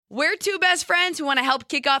We're two best friends who want to help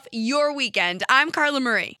kick off your weekend. I'm Carla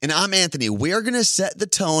Marie. And I'm Anthony. We're going to set the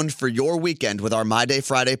tone for your weekend with our My Day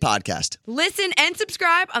Friday podcast. Listen and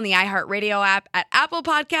subscribe on the iHeartRadio app, at Apple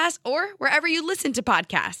Podcasts, or wherever you listen to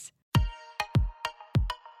podcasts.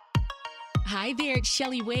 Hi there, it's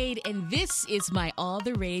Shelley Wade, and this is my All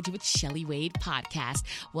the Rage with Shelley Wade podcast.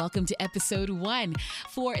 Welcome to episode 1.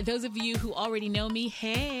 For those of you who already know me,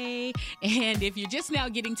 hey. And if you're just now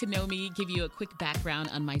getting to know me, give you a quick background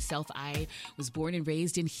on myself. I was born and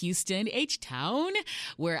raised in Houston, H-Town,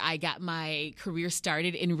 where I got my career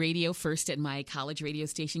started in radio, first at my college radio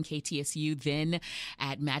station, KTSU, then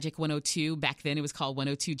at Magic 102. Back then it was called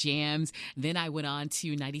 102 Jams. Then I went on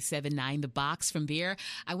to 97.9 The Box. From there,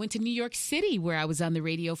 I went to New York City, where I was on the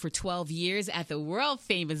radio for 12 years at the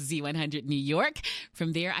world-famous Z100 New York.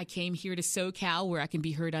 From there, I came here to SoCal, where I can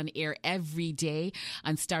be heard on air every day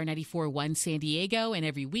on Star 94.1 San Diego and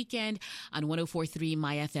every weekend on 104.3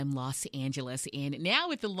 My FM Los Angeles. And now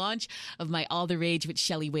with the launch of my All the Rage with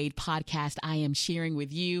Shelley Wade podcast, I am sharing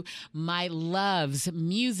with you my loves,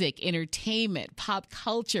 music, entertainment, pop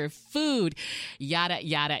culture, food, yada,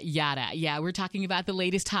 yada, yada. Yeah, we're talking about the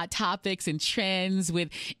latest hot topics and trends with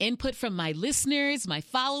input from my listeners, my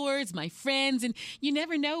followers, my friends, and you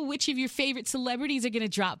never know which of your favorite celebrities are going to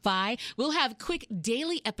drop by. We'll have quick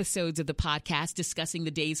daily episodes of the podcast discussing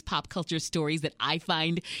the day's pop culture stories that I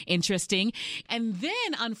find interesting. And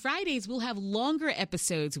then on Fridays, we'll have longer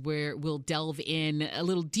episodes where we'll delve in a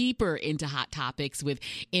little deeper into hot topics with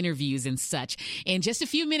interviews and such. In just a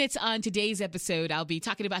few minutes on today's episode, I'll be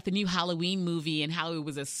talking about the new Halloween movie and how it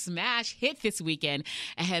was a smash hit this weekend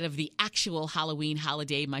ahead of the actual Halloween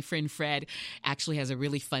holiday. My friend Fred actually has a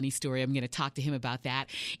really funny story. I'm going to talk to him about that.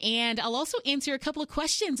 And I'll also answer a couple of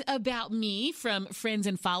questions about me from friends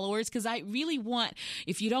and followers, because I really want,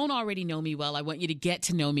 if you don't already know me well, I want you to get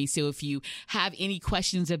to know me. So if you have any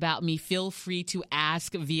questions about me, feel free to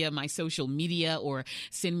ask via my social media or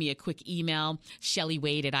send me a quick email,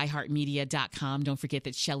 ShelleyWade@iHeartMedia.com. Don't forget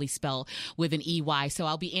that Shelley spelled with an EY. So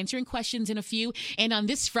I'll be answering questions in a few. And on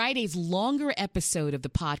this Friday's longer episode of the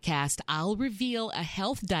podcast, I'll reveal a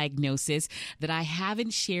health diagnosis that I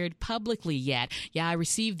haven't shared publicly yet. Yeah, I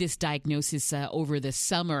received this diagnosis over the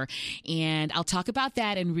summer, and I'll talk about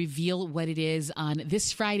that and reveal what it is on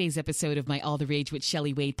this Friday's episode of my All the Rage with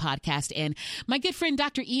Shelley Wade podcast. And my good friend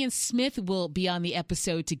Dr. Ian Smith will be on the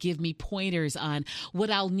episode to give me pointers on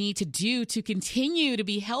what I'll need to do to continue to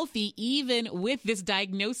be healthy even with this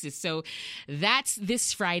diagnosis. So that's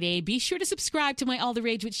this Friday. Be sure to subscribe to my All the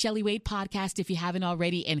Rage with Shelley Wade podcast if you haven't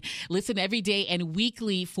already, and listen every day and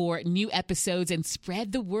weekly for new episodes, and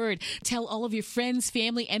spread the word. Tell all of your friends,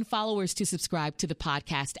 family, and followers to subscribe to the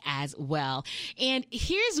podcast as well. And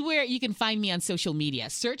here's where you can find me on social media.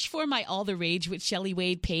 Search for my All the Rage with Shelley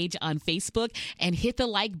Wade page on Facebook and hit the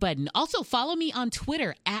like button. Also follow me on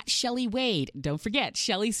Twitter at Shelley Wade. Don't forget,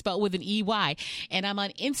 Shelley spelled with an EY. And I'm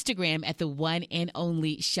on Instagram at the one and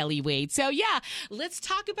only Shelley Wade. So yeah, let's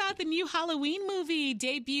talk about the new Halloween movie.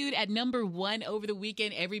 Debuted at #1 over the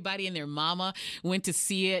weekend. Everybody and their mama went to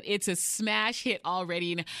see it. It's a smash hit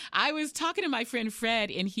already. And I was talking to my friend Fred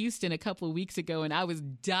in Houston a couple of weeks ago, and I was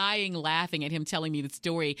dying laughing at him telling me the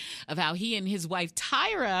story of how he and his wife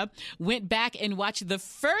Tyra went back and watched the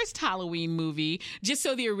first Halloween movie just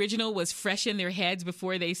so the original was fresh in their heads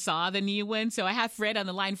before they saw the new one. So I have Fred on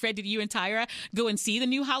the line. Fred, did you and Tyra go and see the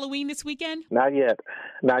new Halloween this weekend? Not yet.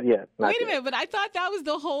 Wait a minute, but I thought that was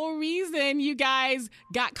the whole reason you guys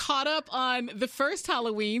got caught up on the first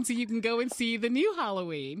Halloween so you can go and see the new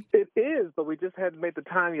Halloween. It is, but we just hadn't made the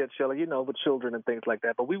time yet, Shelley, with children and things like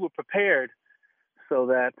that. But we were prepared so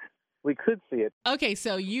that we could see it. Okay,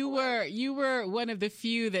 so you were one of the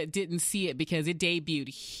few that didn't see it because it debuted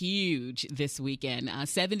huge this weekend.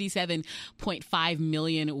 77.5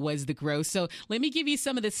 million was the gross. So let me give you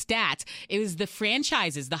some of the stats. It was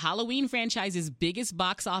the Halloween franchise's biggest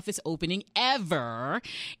box office opening ever,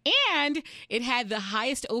 and it had the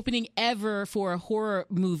highest opening ever for a horror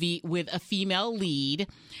movie with a female lead.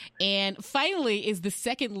 And finally, is the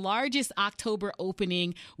second largest October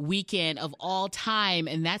opening weekend of all time,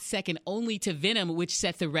 and that's second only to Venom, which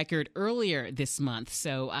set the record earlier this month.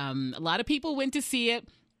 So a lot of people went to see it.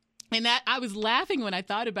 And that I was laughing when I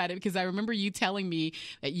thought about it because I remember you telling me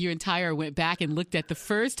that you and Tyra went back and looked at the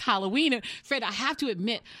first Halloween. And Fred, I have to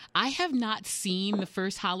admit, I have not seen the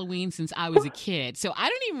first Halloween since I was a kid. So I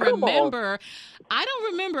don't even remember. I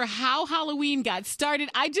don't remember how Halloween got started.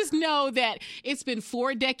 I just know that it's been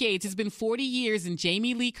 4 decades. It's been 40 years, and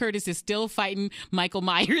Jamie Lee Curtis is still fighting Michael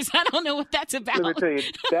Myers. I don't know what that's about. Let me tell you,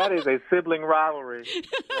 that is a sibling rivalry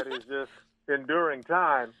that is just enduring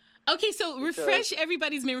time. Okay, so refresh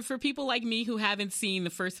everybody's memory for people like me who haven't seen the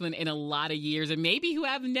first one in a lot of years, or maybe who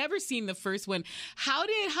have never seen the first one. How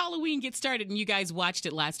did Halloween get started? And you guys watched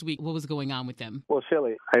it last week. What was going on with them? Well,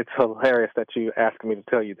 Shelley, it's hilarious that you asked me to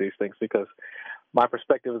tell you these things because my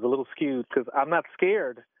perspective is a little skewed because I'm not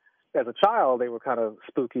scared. As a child, they were kind of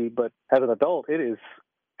spooky, but as an adult, it is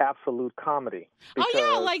absolute comedy. Oh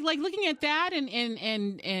yeah, like looking at that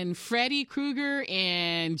and Freddy Krueger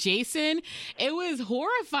and Jason, it was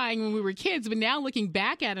horrifying when we were kids, but now looking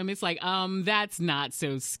back at them, it's like, that's not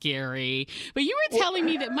so scary. But you were telling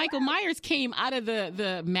me that Michael Myers came out of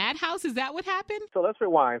the madhouse. Is that what happened? So let's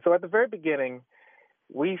rewind. So at the very beginning,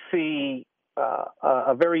 we see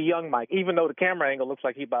a very young Mike, even though the camera angle looks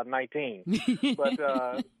like he's about 19.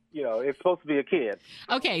 But it's supposed to be a kid.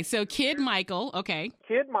 Okay, so Kid Michael, okay.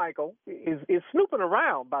 Kid Michael is snooping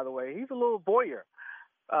around, by the way. He's a little voyeur.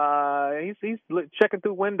 He's checking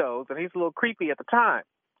through windows, and he's a little creepy at the time.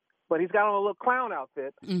 But he's got on a little clown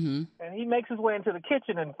outfit, and he makes his way into the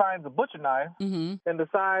kitchen and finds a butcher knife and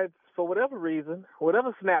decides, for whatever reason,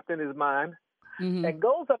 whatever snapped in his mind, and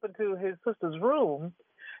goes up into his sister's room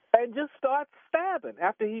and just starts stabbing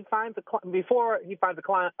after he finds a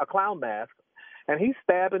clown mask. And he's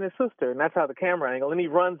stabbing his sister, and that's how the camera angle, and he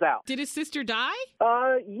runs out. Did his sister die?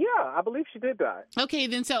 Yeah, I believe she did die. Okay,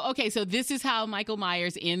 so this is how Michael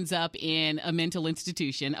Myers ends up in a mental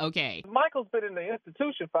institution. Okay. Michael's been in the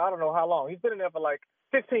institution for I don't know how long. He's been in there for like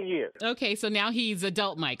 15 years. Okay, so now he's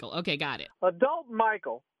adult Michael. Okay, got it. Adult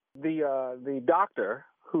Michael, the doctor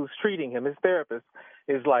who's treating him, his therapist,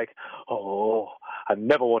 is like, oh, I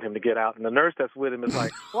never want him to get out. And the nurse that's with him is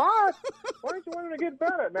like, what? Why don't you want him to get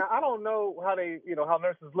better? Now, I don't know how how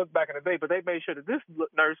nurses look back in the day, but they made sure that this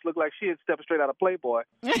nurse looked like she had stepped straight out of Playboy.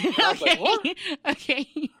 Okay. Like, what? Okay.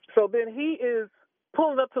 So then he is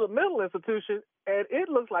pulling up to the mental institution, and it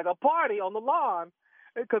looks like a party on the lawn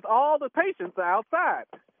because all the patients are outside.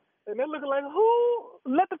 And they're looking like, who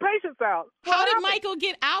let the patients out? How did Michael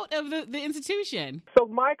get out of the institution? So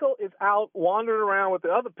Michael is out wandering around with the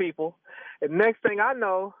other people. And next thing I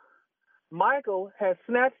know, Michael has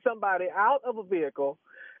snatched somebody out of a vehicle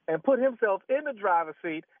and put himself in the driver's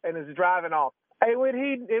seat and is driving off. And when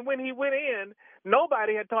he went in,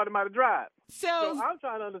 nobody had taught him how to drive. So I'm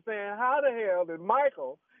trying to understand, how the hell did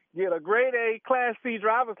Michael get a grade A Class C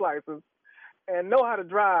driver's license and know how to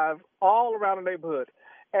drive all around the neighborhood?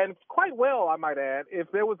 And quite well, I might add, if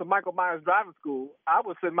there was a Michael Myers driving school, I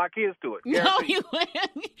would send my kids to it. No, you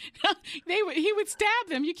wouldn't. He would stab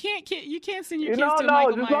them. You can't send your kids to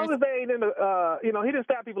Michael Myers. As long as they ain't in the, he didn't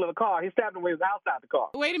stab people in the car. He stabbed them when he was outside the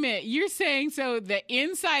car. Wait a minute. You're saying so the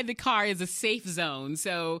inside the car is a safe zone.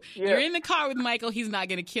 So you're in the car with Michael. He's not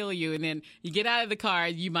going to kill you. And then you get out of the car,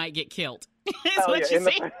 you might get killed. That's what you're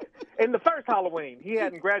saying. In the first Halloween, he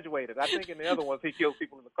hadn't graduated. I think in the other ones, he killed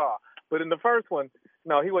people in the car. But in the first one,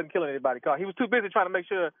 no, he wasn't killing anybody in the car. He was too busy trying to make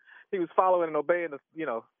sure he was following and obeying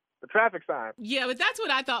the traffic sign. Yeah, but that's what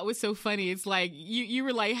I thought was so funny. It's like you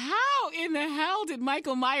were like, how in the hell did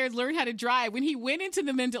Michael Myers learn how to drive? When he went into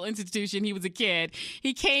the mental institution, he was a kid.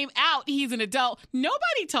 He came out, he's an adult.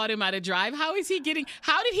 Nobody taught him how to drive. How did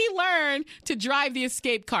he learn to drive the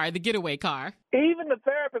escape car, the getaway car? Even the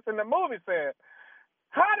therapist in the movie said,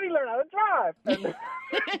 how did he learn how to drive? And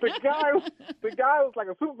the guy was like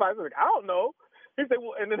a supervisor. Like, I don't know. He said,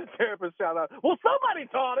 well, and then the therapist shouted out, well, somebody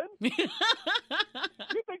taught him.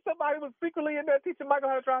 You think somebody was secretly in there teaching Michael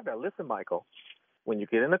how to drive? Now, listen, Michael, when you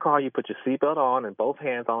get in the car, you put your seatbelt on and both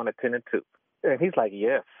hands on at 10 and 2. And he's like,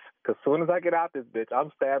 yes, because as soon as I get out this bitch,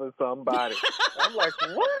 I'm stabbing somebody. I'm like,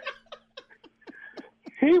 what?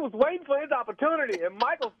 He was waiting for his opportunity, and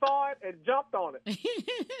Michael saw it and jumped on it.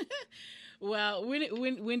 Well,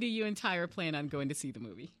 when do you and Tyra plan on going to see the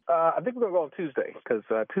movie? I think we're going to go on Tuesday, because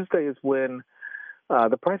Tuesday is when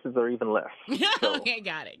the prices are even less. So, okay,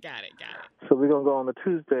 got it. So we're going to go on this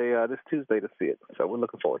Tuesday to see it. So we're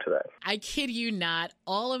looking forward to that. I kid you not.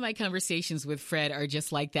 All of my conversations with Fred are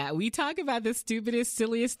just like that. We talk about the stupidest,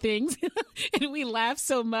 silliest things, and we laugh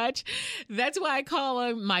so much. That's why I call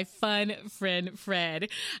him my fun friend, Fred.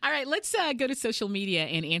 All right, let's go to social media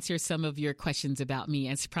and answer some of your questions about me,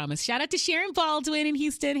 as promised. Shout out to Sharon Baldwin in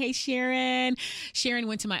Houston. Hey, Sharon. Sharon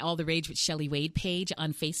went to my All the Rage with Shelley Wade page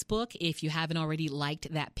on Facebook. If you haven't already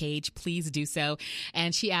liked that page, please do so.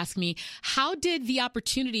 And she asked me, how how did the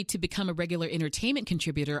opportunity to become a regular entertainment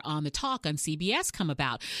contributor on The Talk on CBS come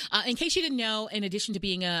about? In case you didn't know, in addition to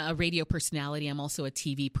being a radio personality, I'm also a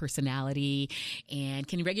TV personality and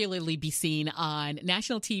can regularly be seen on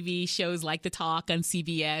national TV shows like The Talk on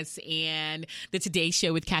CBS and The Today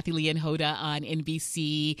Show with Kathy Lee and Hoda on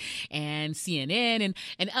NBC and CNN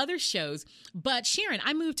and other shows. But Sharon,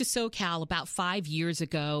 I moved to SoCal about 5 years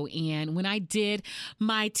ago, and when I did,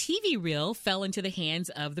 my TV reel fell into the hands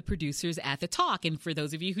of the producers at The Talk. And for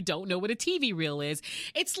those of you who don't know what a TV reel is,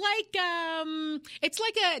 it's like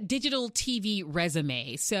a digital TV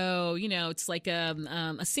resume. So, it's like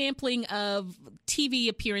a sampling of TV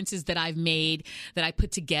appearances that I've made that I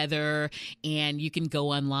put together, and you can go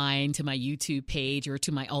online to my YouTube page or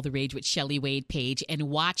to my All the Rage with Shelley Wade page and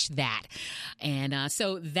watch that. And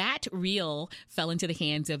so that reel fell into the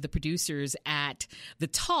hands of the producers at The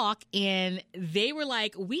Talk, and they were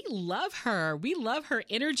like, we love her. We love her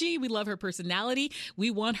energy. We love her personality. We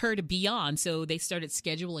want her to be on. So they started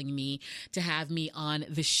scheduling me to have me on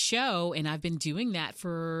the show, and I've been doing that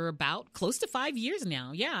for about close to 5 years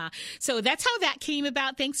now. Yeah. So that's how that came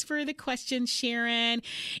about. Thanks for the question, Sharon.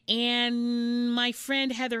 And my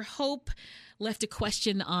friend Heather Hope left a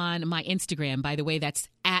question on my Instagram. By the way, that's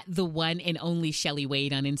at the one and only Shelley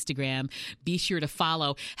Wade on Instagram. Be sure to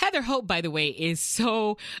follow. Heather Hope, by the way, is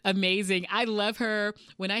so amazing. I love her.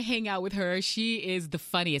 When I hang out with her, she is the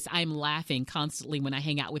funniest. I'm laughing constantly when I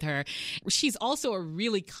hang out with her. She's also a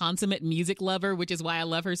really consummate music lover, which is why I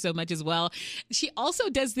love her so much as well. She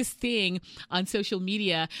also does this thing on social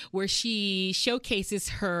media where she showcases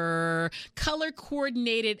her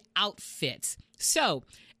color-coordinated outfits. So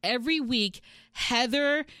every week,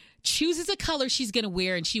 Heather chooses a color she's going to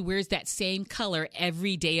wear, and she wears that same color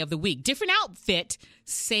every day of the week. Different outfit,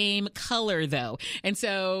 same color, though. And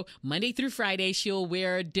so Monday through Friday, she'll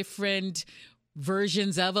wear different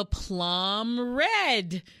versions of a plum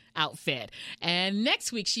red outfit. And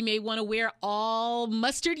next week, she may want to wear all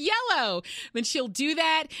mustard yellow. Then she'll do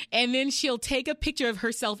that, and then she'll take a picture of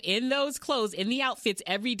herself in those clothes, in the outfits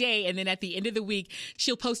every day. And then at the end of the week,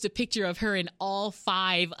 she'll post a picture of her in all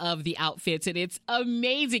 5 of the outfits. And it's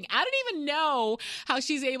amazing. I don't even know how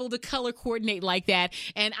she's able to color coordinate like that.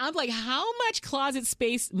 And I'm like, how much closet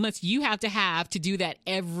space must you have to do that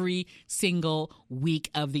every single week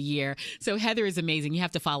of the year? So Heather is amazing. You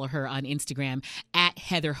have to follow her on Instagram at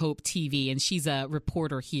Heather Hope TV, and she's a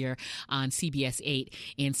reporter here on CBS 8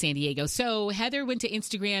 in San Diego. So Heather went to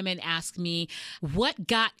Instagram and asked me what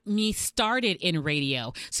got me started in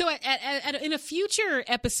radio. So in a future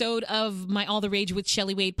episode of my All the Rage with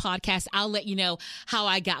Shelley Wade podcast, I'll let you know how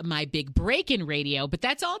I got my big break in radio, but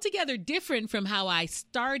that's altogether different from how I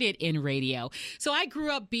started in radio. So I grew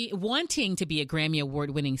up wanting to be a Grammy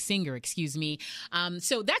Award-winning singer,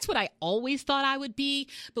 so that's what I always thought I would be.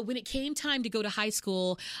 But when it came time to go to high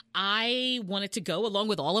school, I wanted to go, along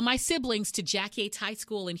with all of my siblings, to Jack Yates High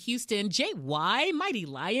School in Houston, JY, Mighty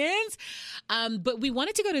Lions. But we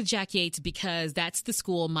wanted to go to Jack Yates because that's the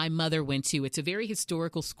school my mother went to. It's a very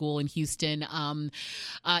historical school in Houston.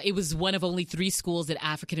 It was one of only 3 schools that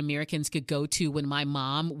African Americans could go to when my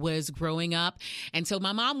mom was growing up. And so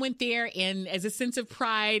my mom went there, and as a sense of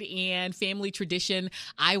pride and family tradition,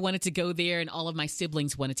 I wanted to go there, and all of my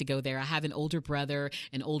siblings wanted to go there. I have an older brother,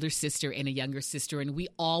 an older sister, and a younger sister, and we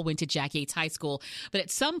all went to Jack Yates High School. But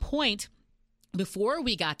at some point, before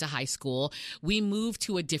we got to high school, we moved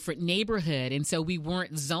to a different neighborhood, and so we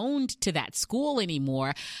weren't zoned to that school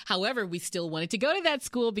anymore. However, we still wanted to go to that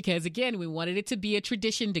school because, again, we wanted it to be a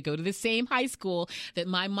tradition to go to the same high school that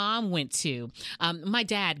my mom went to. My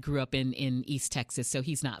dad grew up in East Texas, so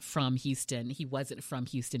he's not from Houston. He wasn't from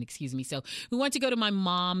Houston, So we wanted to go to my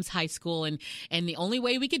mom's high school, and the only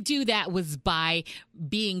way we could do that was by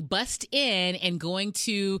being bussed in and going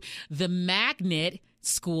to the magnet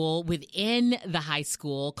school within the high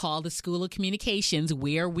school called the School of Communications,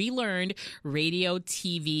 where we learned radio,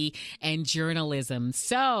 TV, and journalism.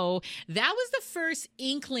 So that was the first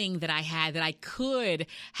inkling that I had that I could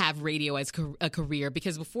have radio as a career,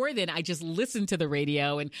 because before then I just listened to the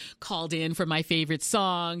radio and called in for my favorite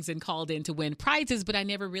songs and called in to win prizes, but I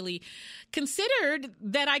never really considered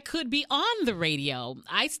that I could be on the radio.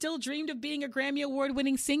 I still dreamed of being a Grammy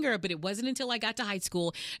Award-winning singer, but it wasn't until I got to high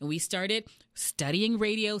school and we started studying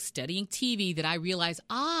radio, studying TV, that I realized,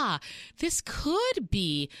 this could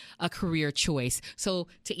be a career choice. So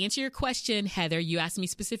to answer your question, Heather, you asked me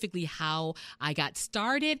specifically how I got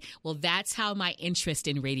started. Well, that's how my interest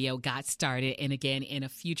in radio got started. And again, in a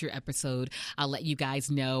future episode, I'll let you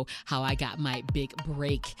guys know how I got my big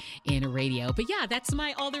break in radio. But yeah, that's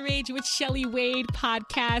my All the Rage with Shelley Wade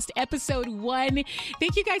podcast, episode 1.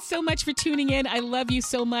 Thank you guys so much for tuning in. I love you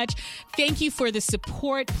so much. Thank you for the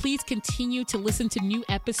support. Please continue to listen to new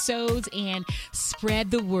episodes and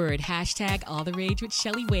spread the word. # All the Rage with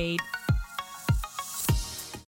Shelley Wade.